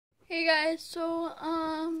Hey guys,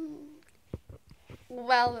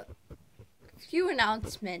 well, few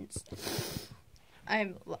announcements.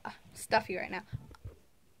 I'm stuffy right now.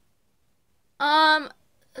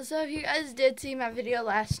 So if you guys did see my video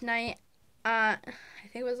last night, I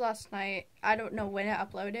think it was last night. I don't know when it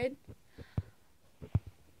uploaded.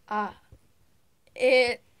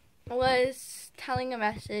 It was telling a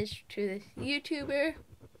message to this YouTuber.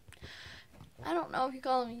 I don't know if you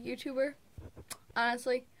call him a YouTuber,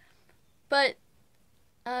 honestly. But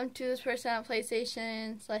to this person on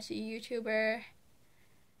PlayStation / a YouTuber,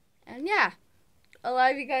 and yeah, a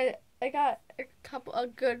lot of you guys, I got a couple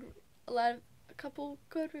good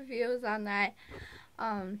reviews on that.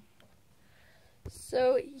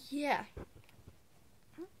 So yeah.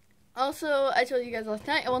 Also, I told you guys last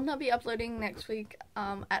night I will not be uploading next week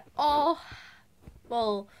at all.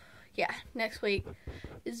 Well, yeah, next week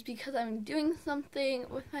is because I'm doing something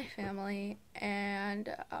with my family,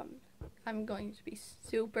 and I'm going to be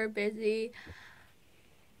super busy.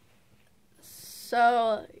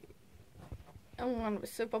 So I'm going to be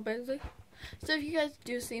super busy. So if you guys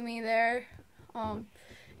do see me there,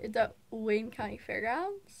 it's at Wayne County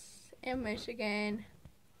Fairgrounds in Michigan.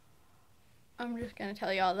 I'm just gonna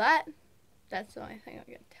tell you all that. That's the only thing I'm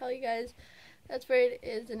gonna tell you guys. That's where it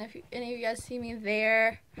is, and if any of you guys see me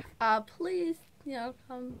there, please,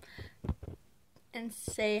 come and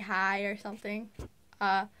say hi or something.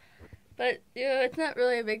 But it's not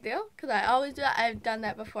really a big deal because I always do that. I've done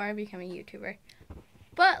that before I became a YouTuber.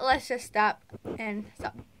 But let's just stop and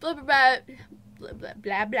stop blah blah blah blah blah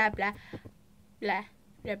blah blah blah blah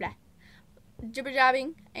blah blah jibber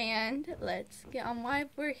jabbing, and let's get on why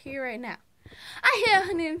we're here right now. I hit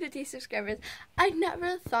 150 subscribers. I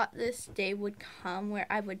never thought this day would come where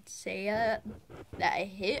I would say that I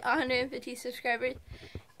hit 150 subscribers.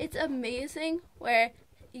 It's amazing where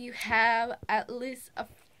you have at least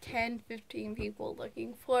 10-15 people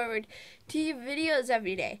looking forward to your videos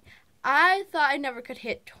every day. I thought I never could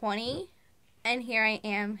hit 20, and here I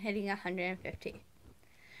am hitting 150.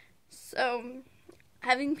 So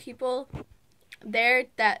having people there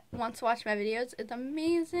that wants to watch my videos is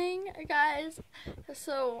amazing, guys.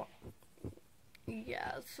 So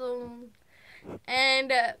yeah,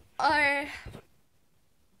 and I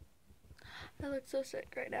look so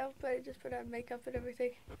sick right now, but I just put on makeup and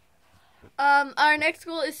everything. Our next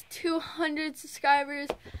goal is 200 subscribers.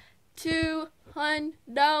 200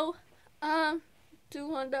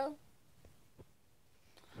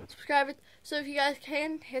 subscribers. So if you guys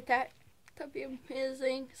can hit that, that'd be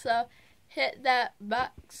amazing. So hit that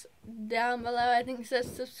box down below. I think it says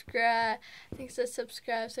subscribe.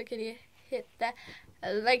 So can you hit that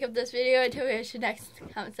like of this video and tell me what your next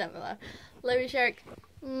comment down below. Love you, shark.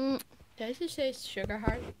 Did I just say sugar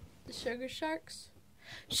heart? The sugar sharks?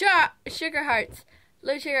 Sugar hearts.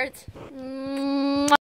 Love you, sugar hearts.